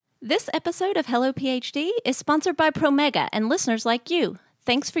This episode of Hello PhD is sponsored by Promega and listeners like you.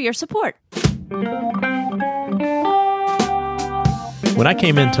 Thanks for your support. When I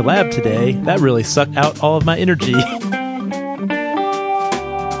came into lab today, that really sucked out all of my energy.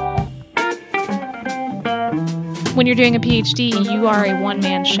 When you're doing a PhD, you are a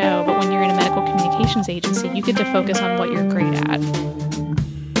one-man show, but when you're in a medical communications agency, you get to focus on what you're great at.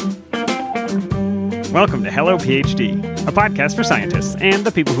 Welcome to Hello PhD, a podcast for scientists and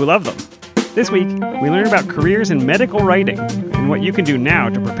the people who love them. This week, we learn about careers in medical writing and what you can do now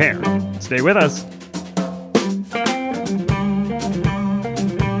to prepare. Stay with us.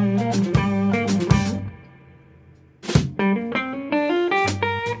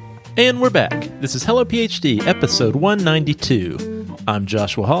 And we're back. This is Hello PhD, episode 192. I'm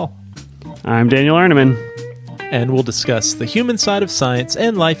Joshua Hall. I'm Daniel Arneman. And we'll discuss the human side of science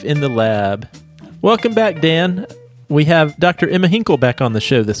and life in the lab. Welcome back, Dan. We have Dr. Emma Hinkle back on the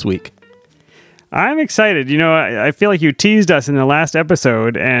show this week. I'm excited. You know, I feel like you teased us in the last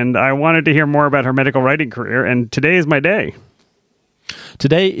episode, and I wanted to hear more about her medical writing career, and today is my day.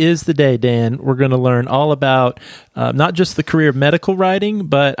 Today is the day, Dan. We're going to learn all about not just the career of medical writing,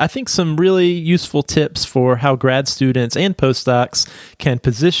 but I think some really useful tips for how grad students and postdocs can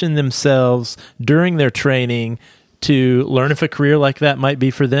position themselves during their training to learn if a career like that might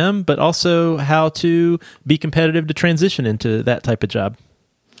be for them, but also how to be competitive to transition into that type of job.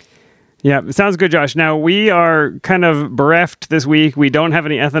 Yeah, sounds good, Josh. Now, we are kind of bereft this week. We don't have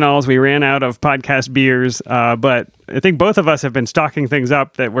any ethanols. We ran out of podcast beers, but I think both of us have been stocking things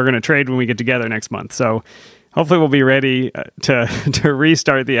up that we're going to trade when we get together next month. So hopefully we'll be ready to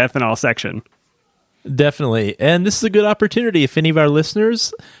restart the ethanol section. Definitely. And this is a good opportunity. If any of our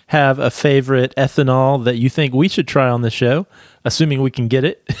listeners have a favorite ethanol that you think we should try on the show, assuming we can get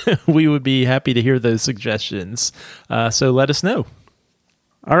it, we would be happy to hear those suggestions. So let us know.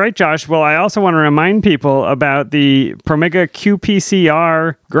 All right, Josh. Well, I also want to remind people about the Promega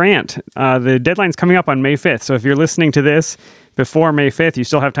QPCR grant. The deadline's coming up on May 5th. So if you're listening to this before May 5th, you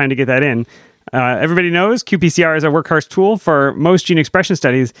still have time to get that in. Everybody knows QPCR is a workhorse tool for most gene expression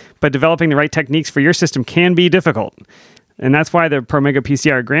studies, but developing the right techniques for your system can be difficult. And that's why the Promega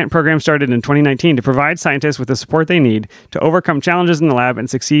PCR grant program started in 2019 to provide scientists with the support they need to overcome challenges in the lab and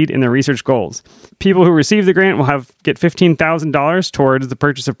succeed in their research goals. People who receive the grant will get $15,000 towards the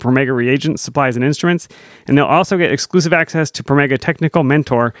purchase of Promega reagents, supplies, and instruments, and they'll also get exclusive access to Promega Technical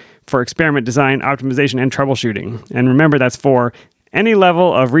Mentor for experiment design, optimization, and troubleshooting. And remember, that's for any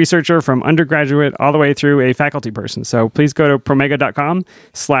level of researcher from undergraduate all the way through a faculty person. So please go to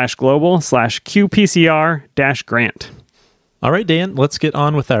promega.com/global/QPCR-grant. All right, Dan, let's get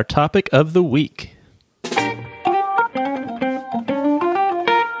on with our topic of the week.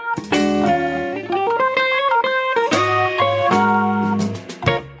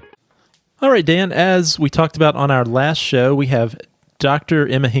 All right, Dan, as we talked about on our last show, we have Dr.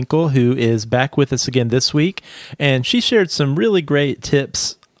 Emma Hinkle, who is back with us again this week, and she shared some really great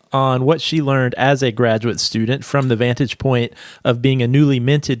tips on what she learned as a graduate student from the vantage point of being a newly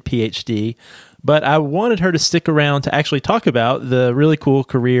minted PhD. But I wanted her to stick around to actually talk about the really cool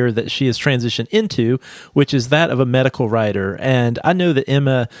career that she has transitioned into, which is that of a medical writer. And I know that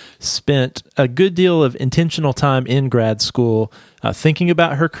Emma spent a good deal of intentional time in grad school thinking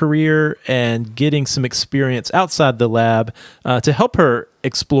about her career and getting some experience outside the lab to help her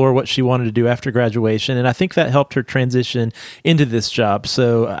explore what she wanted to do after graduation. And I think that helped her transition into this job.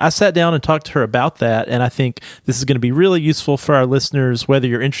 So I sat down and talked to her about that. And I think this is going to be really useful for our listeners, whether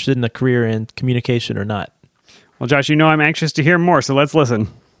you're interested in a career in communication or not. Well, Josh, you know I'm anxious to hear more, so let's listen.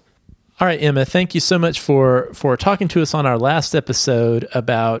 All right, Emma, thank you so much for talking to us on our last episode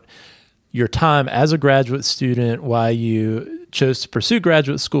about your time as a graduate student, why you chose to pursue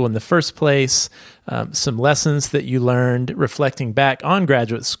graduate school in the first place, some lessons that you learned reflecting back on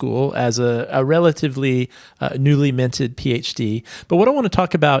graduate school as a relatively newly minted PhD. But what I want to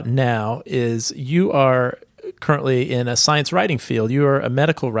talk about now is you are currently in a science writing field. You are a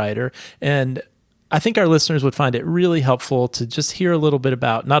medical writer, and I think our listeners would find it really helpful to just hear a little bit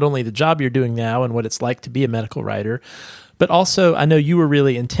about not only the job you're doing now and what it's like to be a medical writer, but also I know you were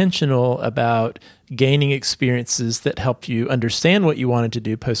really intentional about gaining experiences that helped you understand what you wanted to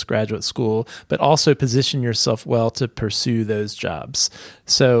do postgraduate school, but also position yourself well to pursue those jobs.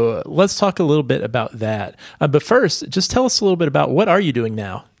 So let's talk a little bit about that. But first, just tell us a little bit about what are you doing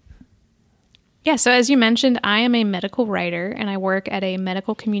now? Yeah, so as you mentioned, I am a medical writer and I work at a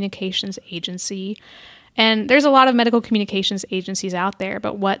medical communications agency. And there's a lot of medical communications agencies out there,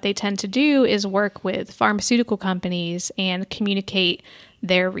 but what they tend to do is work with pharmaceutical companies and communicate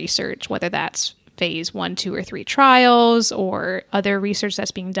their research, whether that's phase 1, 2, or 3 trials or other research that's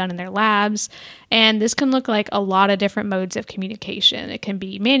being done in their labs. And this can look like a lot of different modes of communication. It can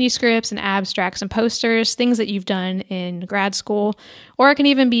be manuscripts and abstracts and posters, things that you've done in grad school, or it can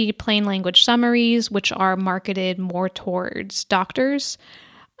even be plain language summaries, which are marketed more towards doctors.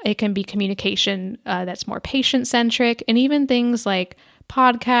 It can be communication that's more patient-centric, and even things like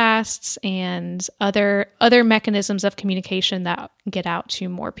podcasts and other mechanisms of communication that get out to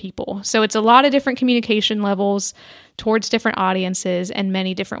more people. So it's a lot of different communication levels towards different audiences and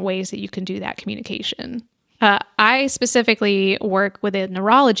many different ways that you can do that communication. I specifically work with a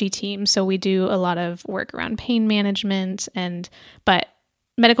neurology team, so we do a lot of work around pain management, but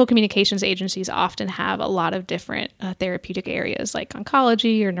medical communications agencies often have a lot of different therapeutic areas like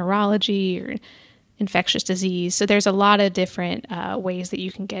oncology or neurology or infectious disease. So there's a lot of different ways that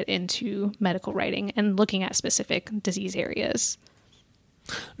you can get into medical writing and looking at specific disease areas.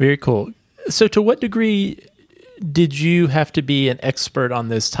 Very cool. So to what degree did you have to be an expert on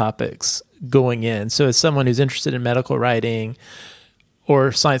those topics going in? So as someone who's interested in medical writing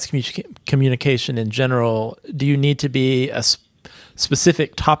or science communication in general, do you need to be a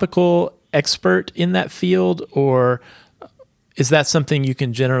specific topical expert in that field, or is that something you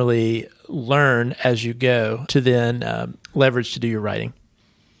can generally learn as you go to then leverage to do your writing?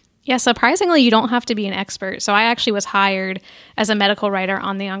 Yeah, surprisingly, you don't have to be an expert. So I actually was hired as a medical writer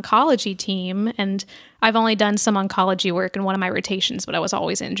on the oncology team, and I've only done some oncology work in one of my rotations, but I was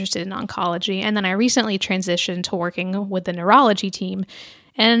always interested in oncology. And then I recently transitioned to working with the neurology team.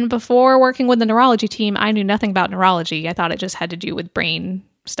 And before working with the neurology team, I knew nothing about neurology. I thought it just had to do with brain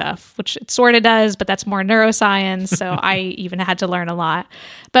stuff, which it sort of does, but that's more neuroscience. So I even had to learn a lot.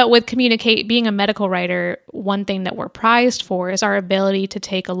 But with being a medical writer, one thing that we're prized for is our ability to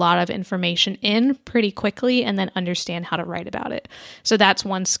take a lot of information in pretty quickly and then understand how to write about it. So that's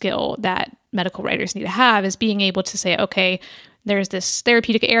one skill that medical writers need to have, is being able to say, okay, there's this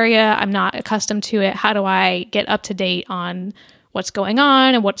therapeutic area, I'm not accustomed to it. How do I get up to date on what's going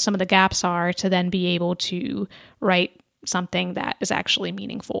on and what some of the gaps are to then be able to write something that is actually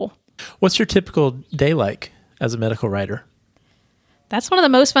meaningful. What's your typical day like as a medical writer? That's one of the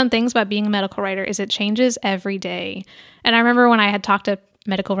most fun things about being a medical writer is it changes every day. And I remember when I had talked to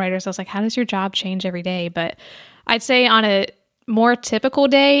medical writers, I was like, how does your job change every day? But I'd say on a more typical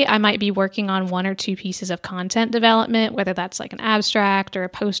day, I might be working on 1 or 2 pieces of content development, whether that's like an abstract or a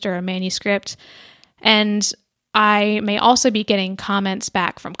poster or a manuscript. And I may also be getting comments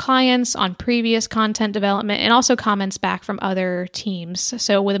back from clients on previous content development and also comments back from other teams.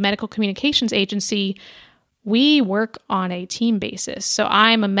 So with a medical communications agency, we work on a team basis. So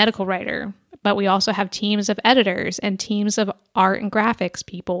I'm a medical writer, but we also have teams of editors and teams of art and graphics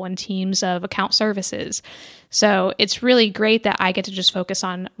people and teams of account services. So it's really great that I get to just focus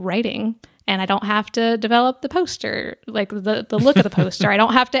on writing, and I don't have to develop the poster, like the look of the poster. I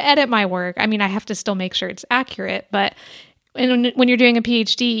don't have to edit my work. I mean, I have to still make sure it's accurate, but when you're doing a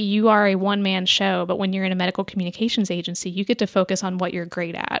PhD, you are a one-man show. But when you're in a medical communications agency, you get to focus on what you're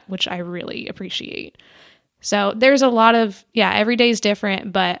great at, which I really appreciate. So there's a lot of, every day is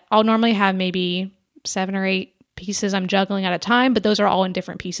different, but I'll normally have maybe 7 or 8 pieces I'm juggling at a time, but those are all in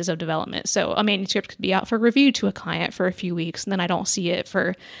different pieces of development. So a manuscript could be out for review to a client for a few weeks, and then I don't see it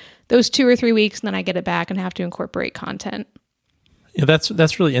for those 2 or 3 weeks, and then I get it back and have to incorporate content. Yeah,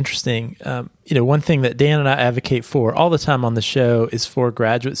 that's really interesting. One thing that Dan and I advocate for all the time on the show is for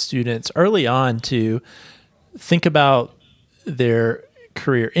graduate students early on to think about their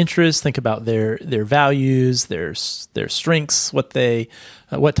career interests, think about their values, their strengths, what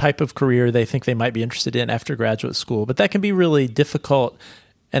type of career they think they might be interested in after graduate school. But that can be really difficult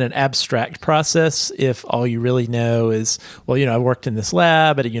and an abstract process if all you really know is, I worked in this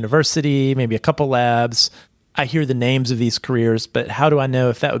lab at a university, maybe a couple labs. I hear the names of these careers, but how do I know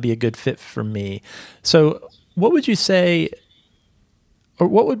if that would be a good fit for me? So what would you say, or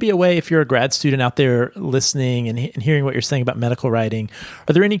what would be a way, if you're a grad student out there listening and hearing what you're saying about medical writing,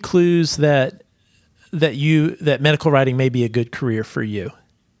 are there any clues that medical writing may be a good career for you?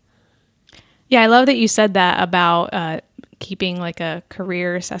 Yeah, I love that you said that about keeping like a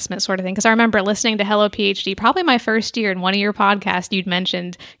career assessment sort of thing. Because I remember listening to Hello PhD, probably my first year in one of your podcasts, you'd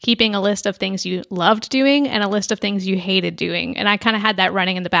mentioned keeping a list of things you loved doing and a list of things you hated doing. And I kind of had that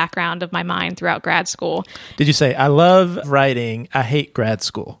running in the background of my mind throughout grad school. Did you say, I love writing, I hate grad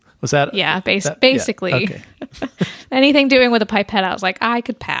school? Was that? Yeah, basically. Yeah. Okay. Anything doing with a pipette, I was like, I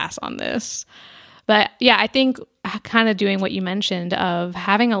could pass on this. But yeah, I think kind of doing what you mentioned of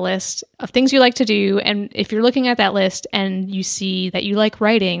having a list of things you like to do. And if you're looking at that list and you see that you like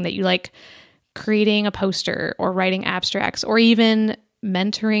writing, that you like creating a poster or writing abstracts or even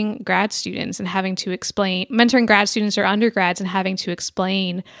mentoring grad students and mentoring grad students or undergrads and having to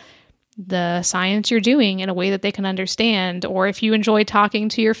explain the science you're doing in a way that they can understand, or if you enjoy talking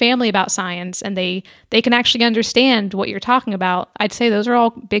to your family about science and they can actually understand what you're talking about, I'd say those are all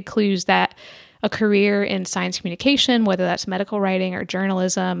big clues that a career in science communication, whether that's medical writing or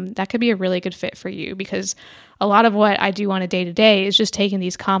journalism, that could be a really good fit for you, because a lot of what I do on a day-to-day is just taking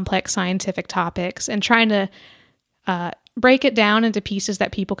these complex scientific topics and trying to break it down into pieces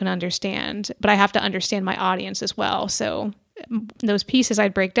that people can understand, but I have to understand my audience as well. So those pieces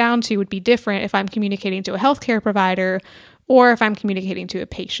I'd break down to would be different if I'm communicating to a healthcare provider or if I'm communicating to a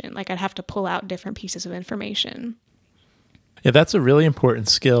patient. Like, I'd have to pull out different pieces of information. Yeah, that's a really important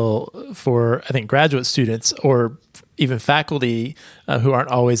skill for, I think, graduate students or even faculty who aren't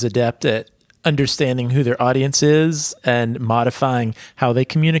always adept at understanding who their audience is and modifying how they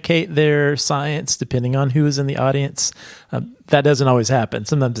communicate their science depending on who is in the audience. That doesn't always happen.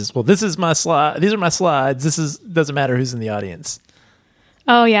 Sometimes it's, well, this is my slide. These are my slides. Doesn't matter who's in the audience.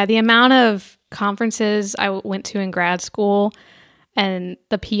 Oh yeah, the amount of conferences I went to in grad school and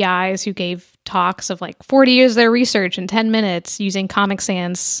the PIs who gave talks of like 40 years of their research in 10 minutes using Comic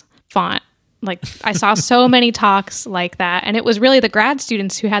Sans font. Like, I saw so many talks like that. And it was really the grad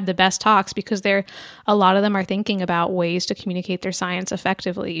students who had the best talks, because a lot of them are thinking about ways to communicate their science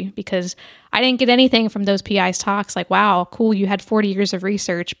effectively. Because I didn't get anything from those PIs talks like, wow, cool, you had 40 years of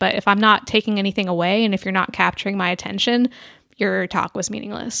research. But if I'm not taking anything away and if you're not capturing my attention, your talk was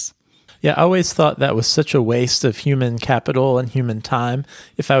meaningless. Yeah, I always thought that was such a waste of human capital and human time.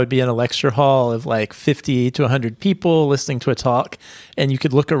 If I would be in a lecture hall of like 50 to 100 people listening to a talk, and you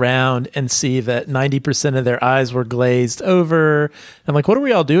could look around and see that 90% of their eyes were glazed over. And like, what are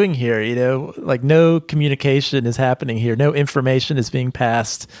we all doing here? You know, like, no communication is happening here. No information is being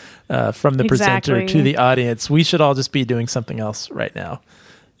passed from the presenter to the audience. We should all just be doing something else right now,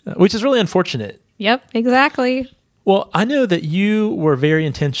 which is really unfortunate. Yep, exactly. Well, I know that you were very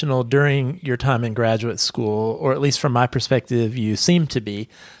intentional during your time in graduate school, or at least from my perspective, you seem to be,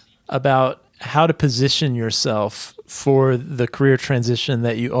 about how to position yourself for the career transition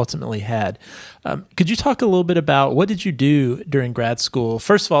that you ultimately had. Could you talk a little bit about what did you do during grad school,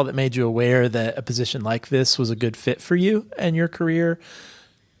 first of all, that made you aware that a position like this was a good fit for you and your career,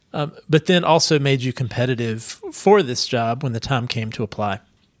 but then also made you competitive for this job when the time came to apply?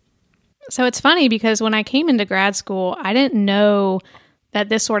 So it's funny because when I came into grad school, I didn't know that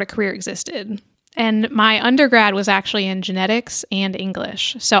this sort of career existed. And my undergrad was actually in genetics and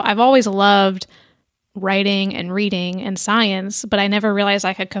English. So I've always loved writing and reading and science, but I never realized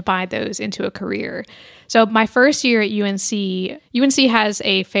I could combine those into a career. So my first year at UNC has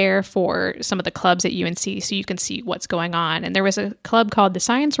a fair for some of the clubs at UNC, so you can see what's going on. And there was a club called the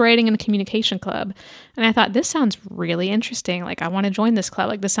Science Writing and Communication Club. And I thought, this sounds really interesting. Like, I want to join this club.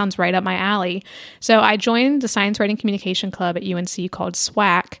 Like, this sounds right up my alley. So I joined the Science Writing Communication Club at UNC called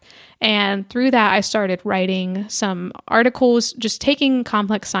SWAC. And through that, I started writing some articles, just taking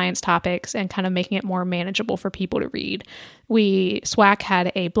complex science topics and kind of making it more manageable for people to read. SWAC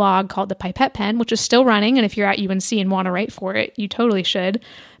had a blog called The Pipette Pen, which is still running. And if you're at UNC and want to write for it, you totally should.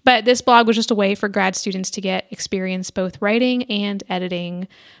 But this blog was just a way for grad students to get experience both writing and editing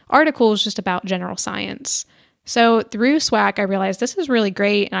articles just about general science. So through SWAC, I realized this is really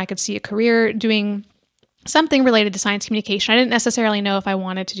great, and I could see a career doing something related to science communication. I didn't necessarily know if I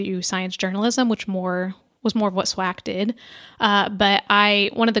wanted to do science journalism, which was more of what SWAC did. But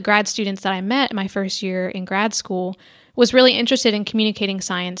one of the grad students that I met in my first year in grad school was really interested in communicating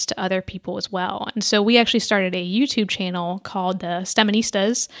science to other people as well. And so we actually started a YouTube channel called the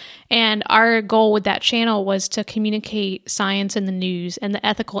STEManistas. And our goal with that channel was to communicate science in the news and the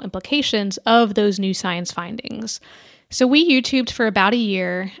ethical implications of those new science findings. So we YouTubed for about a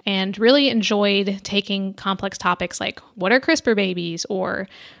year and really enjoyed taking complex topics like, what are CRISPR babies, or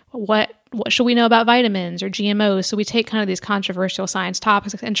what should we know about vitamins or GMOs? So we take kind of these controversial science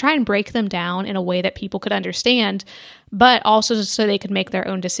topics and try and break them down in a way that people could understand, but also so they could make their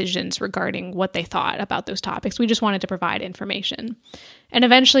own decisions regarding what they thought about those topics. We just wanted to provide information. And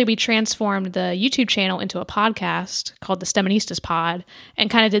eventually we transformed the YouTube channel into a podcast called the STEManistas Pod, and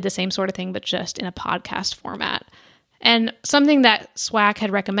kind of did the same sort of thing, but just in a podcast format. And something that SWAC had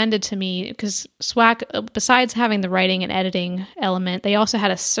recommended to me, because SWAC, besides having the writing and editing element, they also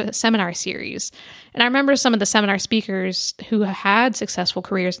had a seminar series. And I remember some of the seminar speakers who had successful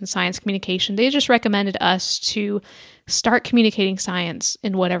careers in science communication, they just recommended us to start communicating science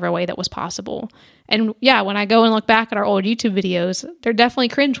in whatever way that was possible. And yeah, when I go and look back at our old YouTube videos, they're definitely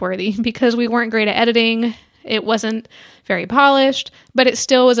cringeworthy because we weren't great at editing. It wasn't very polished, but it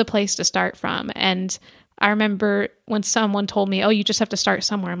still was a place to start from. And I remember when someone told me, oh, you just have to start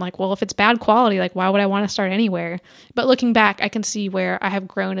somewhere. I'm like, well, if it's bad quality, like, why would I want to start anywhere? But looking back, I can see where I have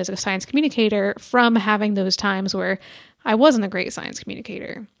grown as a science communicator from having those times where I wasn't a great science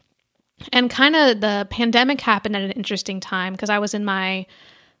communicator. And kind of the pandemic happened at an interesting time because I was in my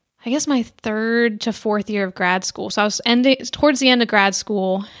third to fourth year of grad school. So I was towards the end of grad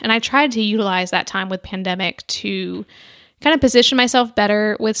school, and I tried to utilize that time with pandemic to kind of position myself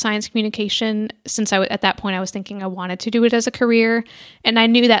better with science communication, since at that point I was thinking I wanted to do it as a career. And I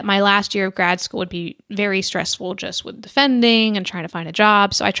knew that my last year of grad school would be very stressful just with defending and trying to find a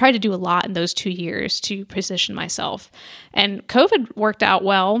job. So I tried to do a lot in those 2 years to position myself. And COVID worked out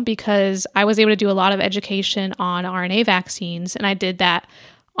well because I was able to do a lot of education on RNA vaccines. And I did that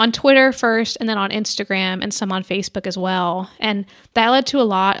on Twitter first, and then on Instagram, and some on Facebook as well. And that led to a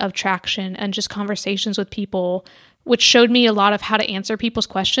lot of traction and just conversations with people, which showed me a lot of how to answer people's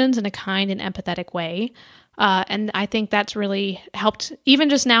questions in a kind and empathetic way. And I think that's really helped, even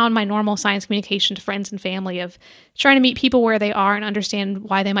just now in my normal science communication to friends and family, of trying to meet people where they are and understand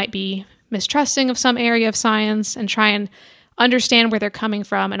why they might be mistrusting of some area of science, and try and understand where they're coming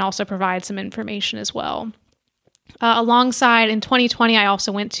from, and also provide some information as well. Alongside, in 2020, I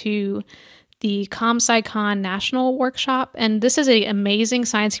also went to the ComSciCon National Workshop, and this is an amazing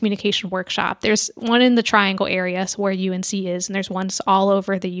science communication workshop. There's one in the Triangle area, so where UNC is, and there's ones all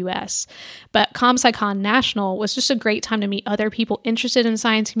over the US. But ComSciCon National was just a great time to meet other people interested in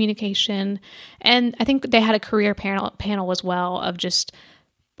science communication, and I think they had a career panel as well of just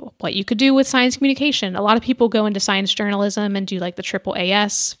what you could do with science communication. A lot of people go into science journalism and do like the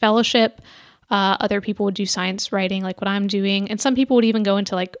AAAS fellowship. Other people would do science writing like what I'm doing. And some people would even go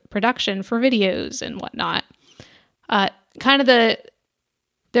into like production for videos and whatnot.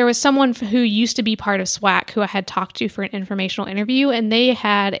 There was someone who used to be part of SWAC who I had talked to for an informational interview, and they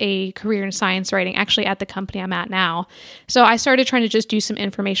had a career in science writing actually at the company I'm at now. So I started trying to just do some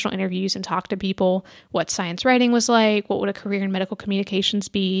informational interviews and talk to people what science writing was like, what would a career in medical communications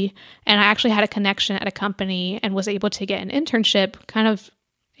be. And I actually had a connection at a company and was able to get an internship kind of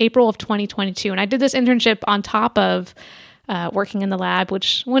April of 2022. And I did this internship on top of working in the lab,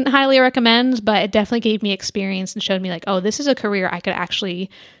 which wouldn't highly recommend, but it definitely gave me experience and showed me like, oh, this is a career I could actually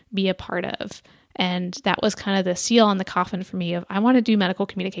be a part of. And that was kind of the seal on the coffin for me of I want to do medical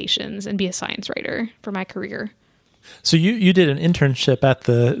communications and be a science writer for my career. So you did an internship at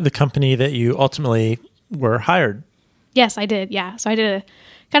the company that you ultimately were hired. Yes, I did. Yeah. So I did a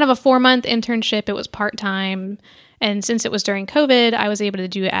kind of a 4-month internship. It was part-time. And since it was during COVID, I was able to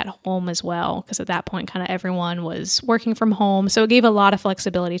do it at home as well, because at that point, kind of everyone was working from home. So it gave a lot of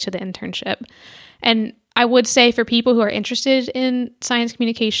flexibility to the internship. And I would say for people who are interested in science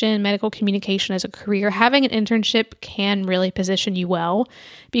communication, medical communication as a career, having an internship can really position you well,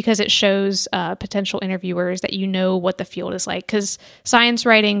 because it shows potential interviewers that you know what the field is like. Because science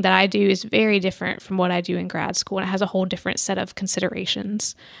writing that I do is very different from what I do in grad school, and it has a whole different set of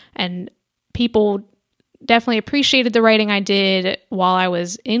considerations. And people definitely appreciated the writing I did while I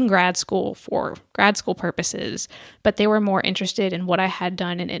was in grad school for grad school purposes, but they were more interested in what I had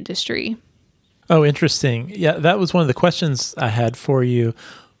done in industry. Oh, interesting. Yeah, that was one of the questions I had for you.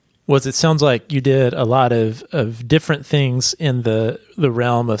 Was it sounds like you did a lot of different things in the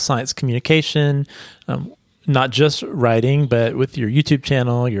realm of science communication, not just writing, but with your YouTube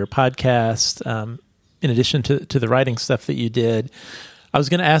channel, your podcast, in addition to the writing stuff that you did. I was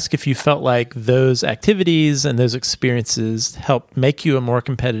going to ask if you felt like those activities and those experiences helped make you a more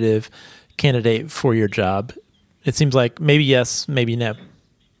competitive candidate for your job. It seems like maybe yes, maybe no.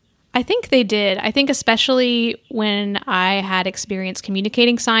 I think they did. I think especially when I had experience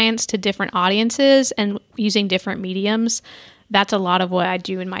communicating science to different audiences and using different mediums, that's a lot of what I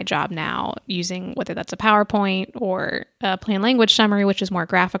do in my job now, using whether that's a PowerPoint or a plain language summary, which is more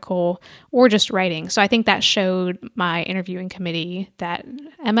graphical, or just writing. So I think that showed my interviewing committee that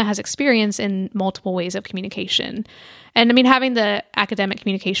Emma has experience in multiple ways of communication. And I mean, having the academic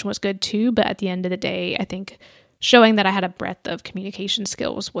communication was good too, but at the end of the day, I think showing that I had a breadth of communication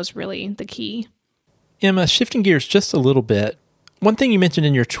skills was really the key. Emma, shifting gears just a little bit, one thing you mentioned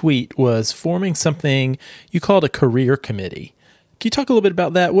in your tweet was forming something you called a career committee. Can you talk a little bit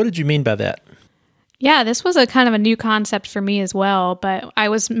about that? What did you mean by that? Yeah, this was a kind of a new concept for me as well, but I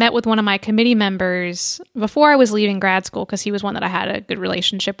met with one of my committee members before I was leaving grad school, because he was one that I had a good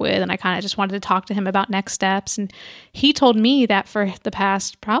relationship with, and I kind of just wanted to talk to him about next steps. And he told me that for the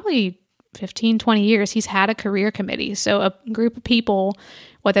past probably 15, 20 years, he's had a career committee. So a group of people,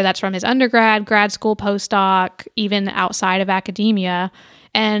 whether that's from his undergrad, grad school, postdoc, even outside of academia,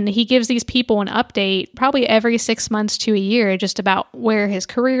 And he gives these people an update probably every 6 months to a year, just about where his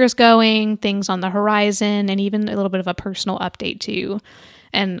career is going, things on the horizon, and even a little bit of a personal update too.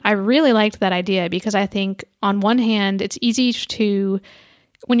 And I really liked that idea because I think on one hand, it's easy to,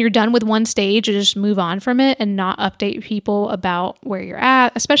 when you're done with one stage, to just move on from it and not update people about where you're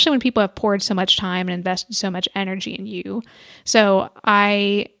at, especially when people have poured so much time and invested so much energy in you. So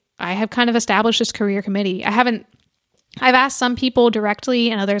I have kind of established this career committee. I've asked some people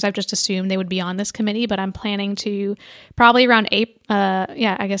directly and others I've just assumed they would be on this committee, but I'm planning to probably around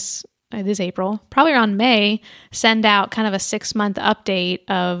I guess it is April, probably around May, send out kind of a 6-month update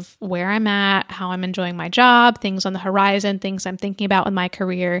of where I'm at, how I'm enjoying my job, things on the horizon, things I'm thinking about with my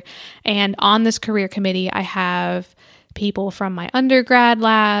career. And on this career committee, I have people from my undergrad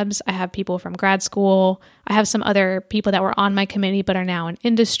labs, I have people from grad school, I have some other people that were on my committee but are now in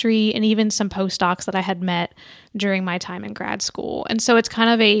industry, and even some postdocs that I had met during my time in grad school. And so it's kind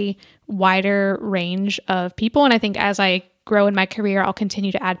of a wider range of people. And I think as I grow in my career, I'll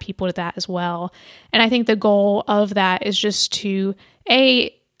continue to add people to that as well. And I think the goal of that is just to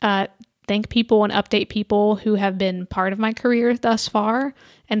thank people and update people who have been part of my career thus far,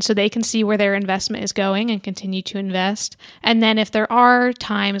 and so they can see where their investment is going and continue to invest. And then if there are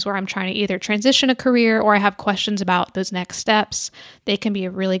times where I'm trying to either transition a career or I have questions about those next steps, they can be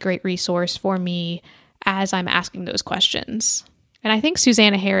a really great resource for me as I'm asking those questions. And I think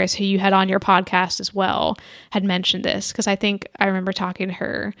Susanna Harris, who you had on your podcast as well, had mentioned this, because I think I remember talking to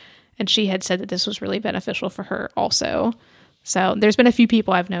her and she had said that this was really beneficial for her also. So there's been a few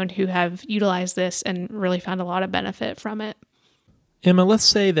people I've known who have utilized this and really found a lot of benefit from it. Emma, let's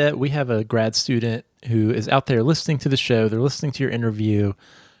say that we have a grad student who is out there listening to the show, they're listening to your interview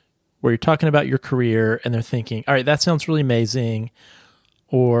where you're talking about your career, and they're thinking, all right, that sounds really amazing.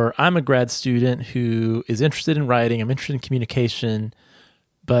 Or I'm a grad student who is interested in writing, I'm interested in communication,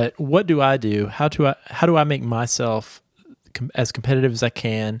 but what do I do? How do I make myself as competitive as I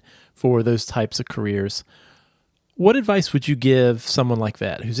can for those types of careers? What advice would you give someone like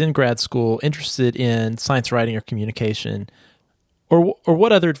that who's in grad school, interested in science writing or communication? Or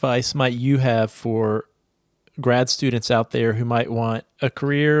what other advice might you have for grad students out there who might want a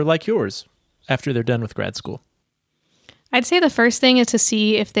career like yours after they're done with grad school? I'd say the first thing is to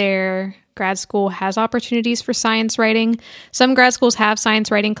see if their grad school has opportunities for science writing. Some grad schools have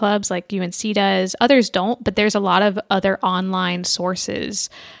science writing clubs like UNC does. Others don't, but there's a lot of other online sources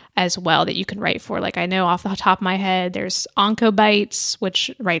as well that you can write for. Like I know off the top of my head, there's Oncobytes, which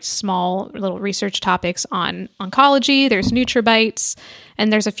writes small little research topics on oncology. There's NutriBytes,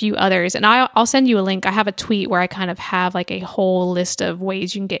 and there's a few others. And I'll send you a link. I have a tweet where I kind of have like a whole list of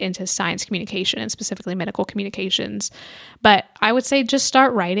ways you can get into science communication and specifically medical communications. But I would say just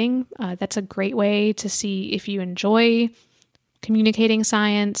start writing. That's a great way to see if you enjoy communicating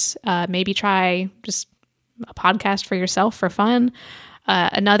science. Maybe try just a podcast for yourself for fun.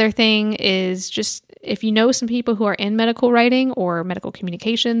 Another thing is just if you know some people who are in medical writing or medical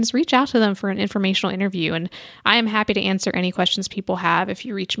communications, reach out to them for an informational interview. And I am happy to answer any questions people have. If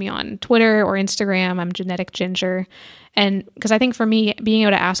you reach me on Twitter or Instagram, I'm Genetic Ginger. And because I think for me, being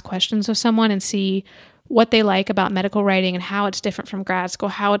able to ask questions of someone and see what they like about medical writing and how it's different from grad school,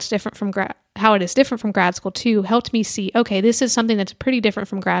 how it is different from grad school too, helped me see, okay, this is something that's pretty different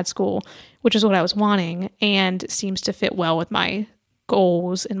from grad school, which is what I was wanting and seems to fit well with my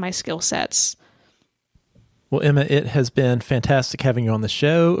goals and my skill sets. Well, Emma, it has been fantastic having you on the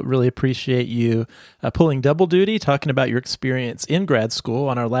show. Really appreciate you pulling double duty, talking about your experience in grad school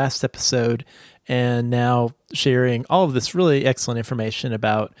on our last episode, and now sharing all of this really excellent information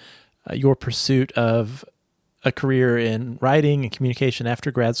about your pursuit of a career in writing and communication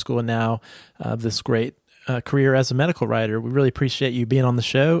after grad school, and now this great career as a medical writer. We really appreciate you being on the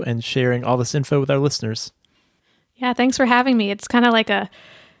show and sharing all this info with our listeners. Yeah, thanks for having me. It's kind of like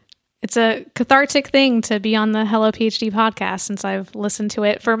it's a cathartic thing to be on the Hello PhD podcast since I've listened to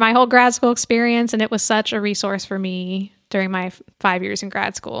it for my whole grad school experience, and it was such a resource for me during my 5 years in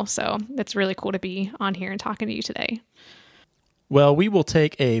grad school. So it's really cool to be on here and talking to you today. Well, we will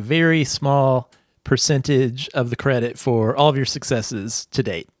take a very small percentage of the credit for all of your successes to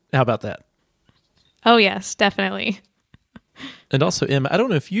date. How about that? Oh, yes, definitely. And also, Emma, I don't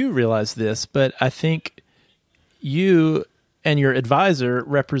know if you realize this, but I think you and your advisor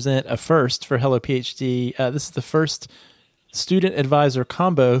represent a first for Hello PhD. This is the first student-advisor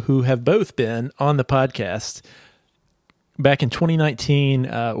combo who have both been on the podcast. Back in 2019,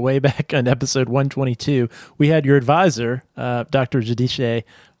 way back on episode 122, we had your advisor, Dr. Jadishe,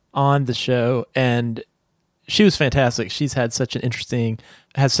 on the show, and she was fantastic. She's had has such an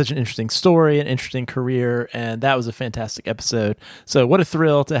interesting story, an interesting career, and that was a fantastic episode. So what a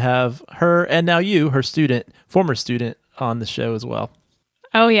thrill to have her, and now you, her former student, on the show as well.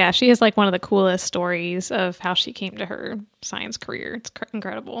 Oh yeah, she has like one of the coolest stories of how she came to her science career. It's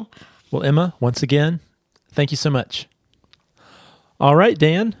incredible. Well, Emma, once again, thank you so much. All right,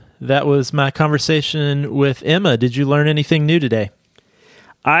 Dan, that was my conversation with Emma. Did you learn anything new today?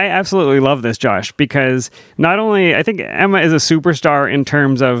 I absolutely love this, Josh, because not only I think Emma is a superstar in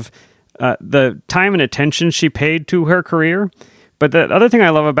terms of the time and attention she paid to her career, but the other thing I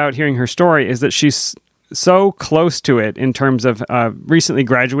love about hearing her story is that she's so close to it in terms of recently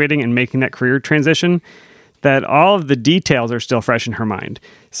graduating and making that career transition that all of the details are still fresh in her mind.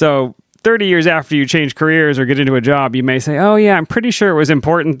 So 30 years after you change careers or get into a job, you may say, oh yeah, I'm pretty sure it was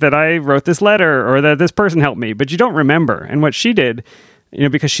important that I wrote this letter or that this person helped me, but you don't remember. And what she did,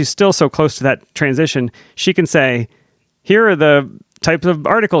 because she's still so close to that transition, she can say, here are the types of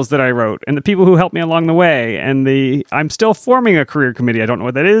articles that I wrote and the people who helped me along the way. And I'm still forming a career committee. I don't know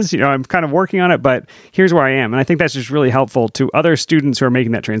what that is. I'm kind of working on it, but here's where I am. And I think that's just really helpful to other students who are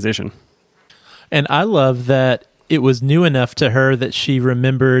making that transition. And I love that it was new enough to her that she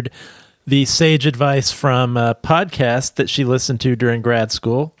remembered the sage advice from a podcast that she listened to during grad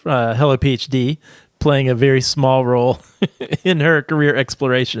school, Hello PhD, playing a very small role in her career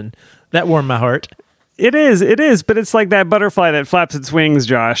exploration. That warmed my heart. It is, but it's like that butterfly that flaps its wings,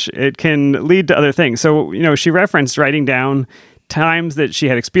 Josh. It can lead to other things. So, she referenced writing down times that she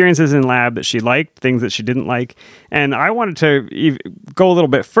had experiences in lab that she liked, things that she didn't like. And I wanted to go a little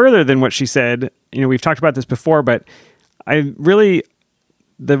bit further than what she said. We've talked about this before, but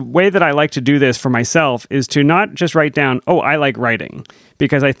the way that I like to do this for myself is to not just write down, oh, I like writing,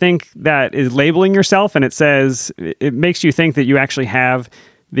 because I think that is labeling yourself, and it makes you think that you actually have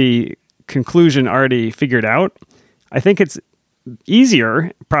the conclusion already figured out. I think it's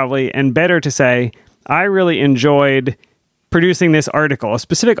easier probably and better to say, I really enjoyed producing this article, a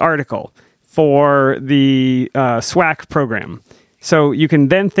specific article for the SWAC program. So you can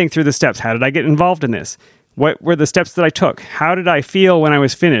then think through the steps. How did I get involved in this? What were the steps that I took? How did I feel when I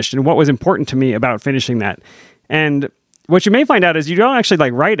was finished? And what was important to me about finishing that? And what you may find out is you don't actually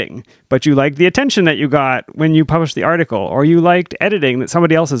like writing, but you like the attention that you got when you published the article, or you liked editing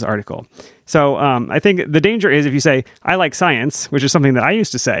somebody else's article. So I think the danger is if you say, I like science, which is something that I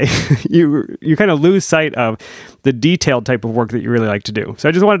used to say, you kind of lose sight of the detailed type of work that you really like to do. So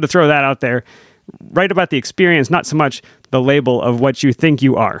I just wanted to throw that out there. Write about the experience, not so much the label of what you think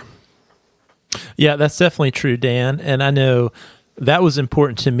you are. Yeah, that's definitely true, Dan. And I know that was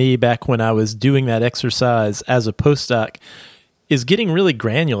important to me back when I was doing that exercise as a postdoc, is getting really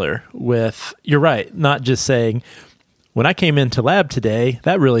granular with, you're right, not just saying, when I came into lab today,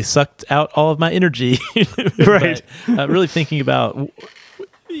 that really sucked out all of my energy. Right. But, really thinking about,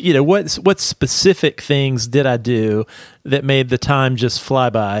 what specific things did I do that made the time just fly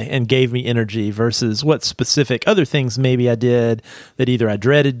by and gave me energy versus what specific other things maybe I did that either I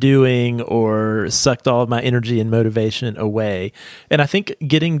dreaded doing or sucked all of my energy and motivation away. And I think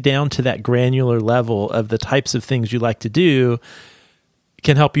getting down to that granular level of the types of things you like to do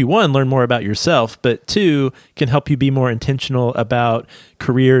can help you, one, learn more about yourself, but two, can help you be more intentional about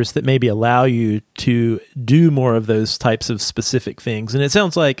careers that maybe allow you to do more of those types of specific things. And it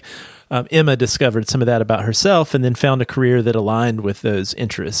sounds like Emma discovered some of that about herself and then found a career that aligned with those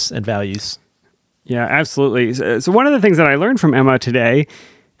interests and values. Yeah, absolutely. So one of the things that I learned from Emma today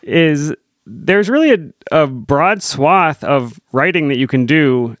is there's really a broad swath of writing that you can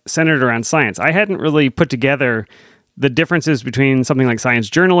do centered around science. I hadn't really put together the differences between something like science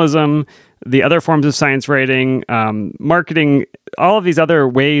journalism, the other forms of science writing, marketing, all of these other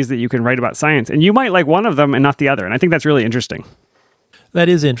ways that you can write about science. And you might like one of them and not the other. And I think that's really interesting. That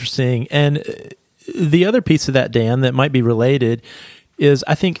is interesting. And the other piece of that, Dan, that might be related is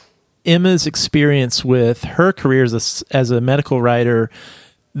I think Emma's experience with her career as a medical writer,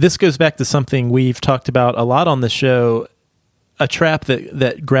 this goes back to something we've talked about a lot on the show, a trap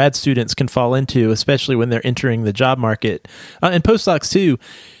that grad students can fall into, especially when they're entering the job market, and postdocs too,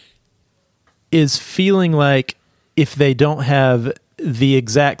 is feeling like if they don't have the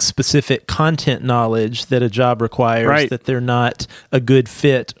exact specific content knowledge that a job requires, right, that they're not a good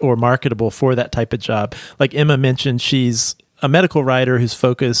fit or marketable for that type of job. Like Emma mentioned, she's a medical writer who's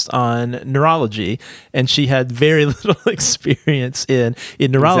focused on neurology, and she had very little experience in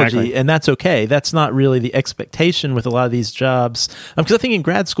neurology. Exactly. And that's okay. That's not really the expectation with a lot of these jobs. Because I think in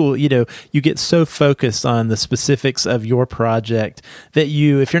grad school, you get so focused on the specifics of your project that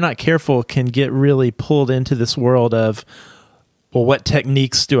you, if you're not careful, can get really pulled into this world of, well, what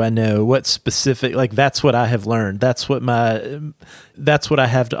techniques do I know? What specific, like that's what I have learned. That's what I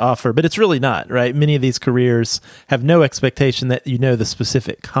have to offer. But it's really not, right? Many of these careers have no expectation that you know the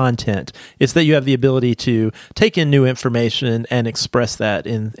specific content. It's that you have the ability to take in new information and express that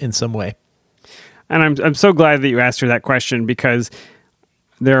in some way. And I'm so glad that you asked her that question, because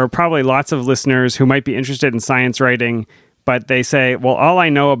there are probably lots of listeners who might be interested in science writing, but they say, well, all I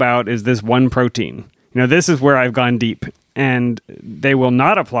know about is this one protein. This is where I've gone deep. And they will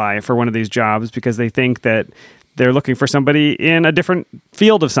not apply for one of these jobs because they think that they're looking for somebody in a different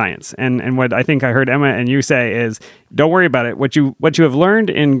field of science. And what I think I heard Emma and you say is, don't worry about it. What you have learned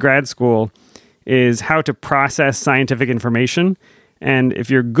in grad school is how to process scientific information. And if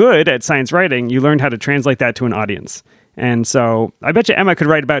you're good at science writing, you learned how to translate that to an audience. And so I bet you Emma could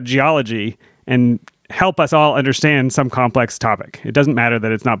write about geology and help us all understand some complex topic. It doesn't matter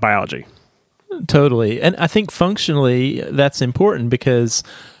that it's not biology. Totally. And I think functionally that's important, because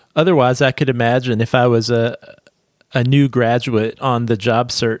otherwise I could imagine if I was a new graduate on the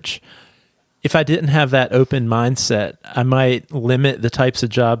job search, if I didn't have that open mindset, I might limit the types of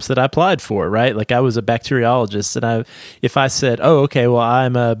jobs that I applied for, right? Like I was a bacteriologist, and if I said, oh, okay, well,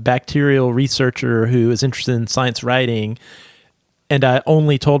 I'm a bacterial researcher who is interested in science writing, and I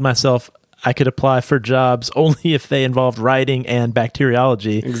only told myself I could apply for jobs only if they involved writing and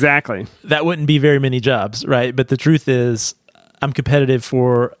bacteriology. Exactly. That wouldn't be very many jobs, right? But the truth is, I'm competitive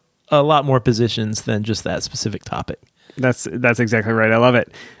for a lot more positions than just that specific topic. That's exactly right. I love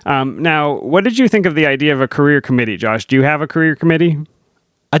it. Now, what did you think of the idea of a career committee, Josh? Do you have a career committee?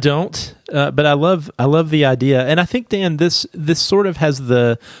 I don't, but I love the idea, and I think, Dan, this sort of has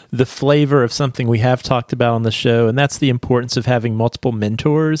the flavor of something we have talked about on the show, and that's the importance of having multiple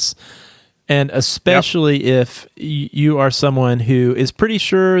mentors. And especially if you are someone who is pretty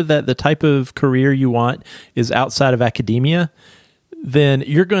sure that the type of career you want is outside of academia, then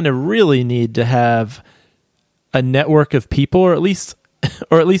you're going to really need to have a network of people, or at least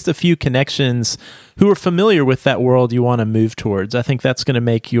a few connections who are familiar with that world you want to move towards. I think that's going to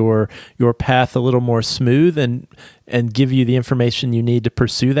make your path a little more smooth and give you the information you need to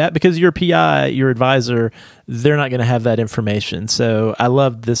pursue that, because your PI, your advisor, they're not going to have that information. So I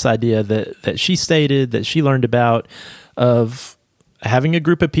love this idea that she stated, that she learned about, of having a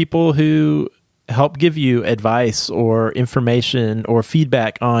group of people who help give you advice or information or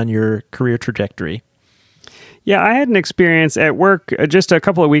feedback on your career trajectory. Yeah, I had an experience at work just a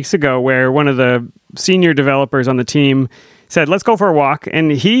couple of weeks ago where one of the senior developers on the team said, let's go for a walk.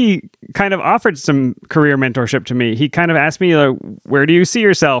 And he kind of offered some career mentorship to me. He kind of asked me, where do you see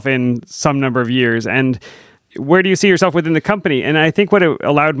yourself in some number of years? And where do you see yourself within the company? And I think what it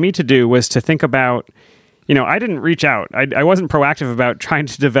allowed me to do was to think about, I didn't reach out. I wasn't proactive about trying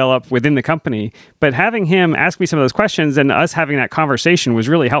to develop within the company, but having him ask me some of those questions and us having that conversation was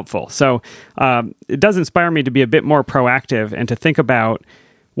really helpful. So it does inspire me to be a bit more proactive and to think about,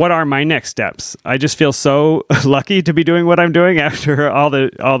 what are my next steps? I just feel so lucky to be doing what I'm doing after all the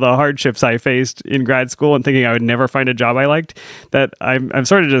hardships I faced in grad school and thinking I would never find a job I liked, that I'm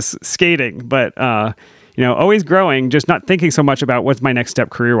sort of just skating, but always growing, just not thinking so much about what's my next step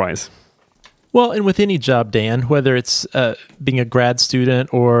career-wise. Well, and with any job, Dan, whether it's being a grad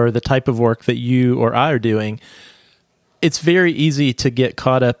student or the type of work that you or I are doing, it's very easy to get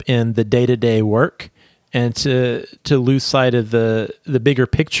caught up in the day-to-day work and to lose sight of the bigger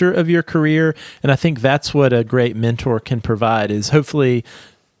picture of your career. And I think that's what a great mentor can provide, is hopefully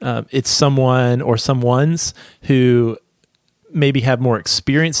it's someone or someones who maybe have more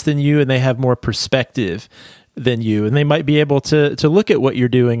experience than you and they have more perspective than you. And they might be able to look at what you're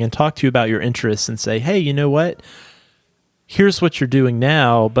doing and talk to you about your interests and say, hey, you know what? Here's what you're doing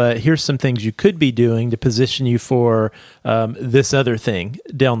now, but here's some things you could be doing to position you for this other thing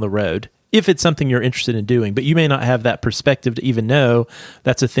down the road, if it's something you're interested in doing. But you may not have that perspective to even know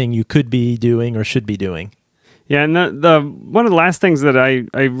that's a thing you could be doing or should be doing. Yeah, and the one of the last things that I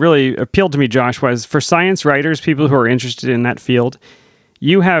really appealed to me, Josh, was for science writers, people who are interested in that field,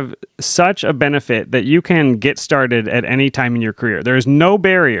 you have such a benefit that you can get started at any time in your career. There is no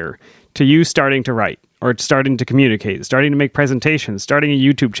barrier to you starting to write or starting to communicate, starting to make presentations, starting a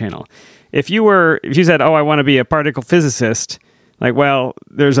YouTube channel. If you said, oh, I want to be a particle physicist,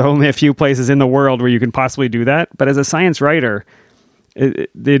 there's only a few places in the world where you can possibly do that. But as a science writer,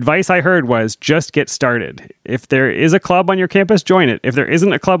 the advice I heard was just get started. If there is a club on your campus, join it. If there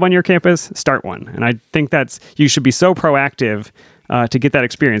isn't a club on your campus, start one. And I think you should be so proactive to get that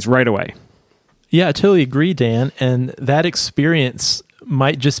experience right away. Yeah, I totally agree, Dan. And that experience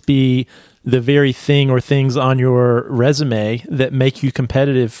might just be the very thing or things on your resume that make you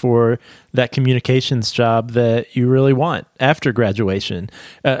competitive for that communications job that you really want after graduation.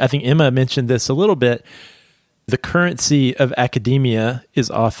 I think Emma mentioned this a little bit. The currency of academia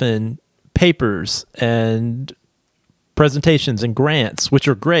is often papers and presentations and grants, which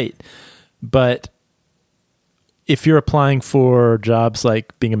are great. But if you're applying for jobs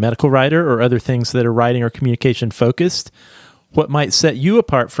like being a medical writer or other things that are writing or communication focused, what might set you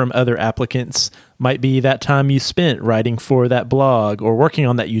apart from other applicants might be that time you spent writing for that blog or working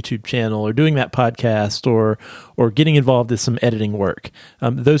on that YouTube channel or doing that podcast or getting involved in some editing work.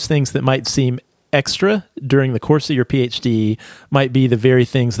 Those things that might seem extra during the course of your PhD might be the very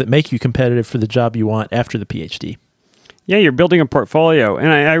things that make you competitive for the job you want after the PhD. Yeah, you're building a portfolio. And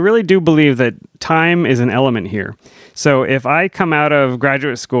I really do believe that time is an element here. So if I come out of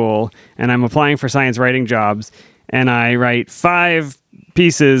graduate school and I'm applying for science writing jobs and I write 5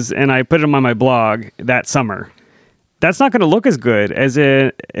 pieces and I put them on my blog that summer, that's not going to look as good as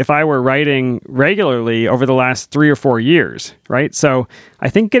if I were writing regularly over the last 3 or 4 years, right? So I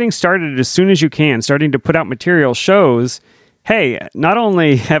think getting started as soon as you can, starting to put out material shows, hey, not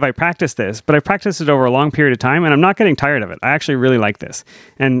only have I practiced this, but I've practiced it over a long period of time, and I'm not getting tired of it. I actually really like this.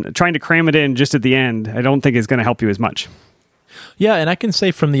 And trying to cram it in just at the end, I don't think is going to help you as much. Yeah, and I can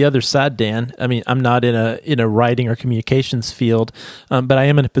say from the other side, Dan, I mean, I'm not in a writing or communications field, but I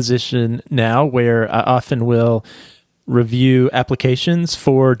am in a position now where I often will review applications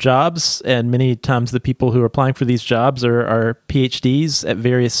for jobs, and many times the people who are applying for these jobs are PhDs at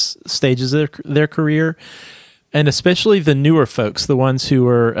various stages of their career, and especially the newer folks, the ones who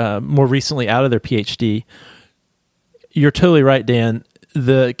are more recently out of their PhD. You're totally right, Dan.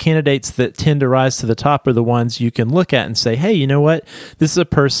 The candidates that tend to rise to the top are the ones you can look at and say, hey, you know what? This is a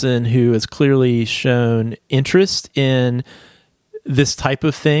person who has clearly shown interest in this type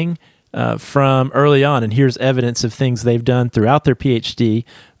of thing from early on, and here's evidence of things they've done throughout their PhD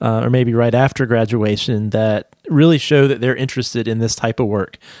or maybe right after graduation that really show that they're interested in this type of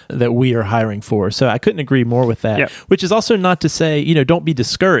work that we are hiring for. So I couldn't agree more with that, Yep. Which is also not to say, you know, don't be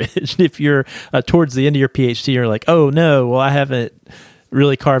discouraged if you're towards the end of your PhD, you're like, oh no, well, I haven't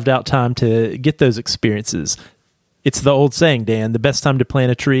really carved out time to get those experiences. It's the old saying, Dan, the best time to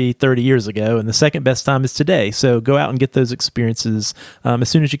plant a tree 30 years ago, and the second best time is today. So go out and get those experiences as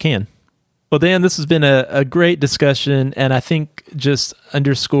soon as you can. Well, Dan, this has been a great discussion, and I think just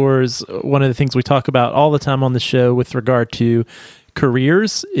underscores one of the things we talk about all the time on the show with regard to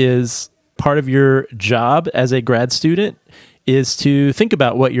careers is part of your job as a grad student is to think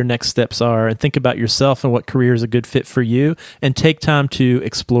about what your next steps are and think about yourself and what career is a good fit for you, and take time to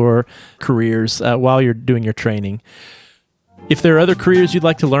explore careers while you're doing your training. If there are other careers you'd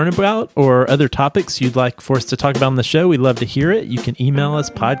like to learn about or other topics you'd like for us to talk about on the show, we'd love to hear it. You can email us,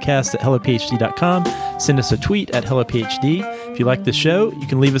 podcast@hellophd.com. Send us a tweet at hellophd. If you like the show, you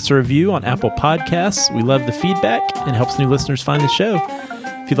can leave us a review on Apple Podcasts. We love the feedback and helps new listeners find the show.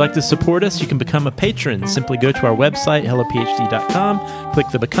 If you'd like to support us, you can become a patron. Simply go to our website, hellophd.com, click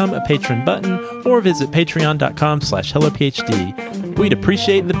the Become a Patron button, or visit patreon.com/hellophd. We'd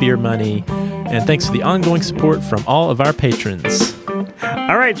appreciate the beer money. And thanks for the ongoing support from all of our patrons.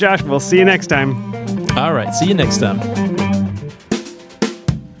 All right, Josh, we'll see you next time. All right, see you next time.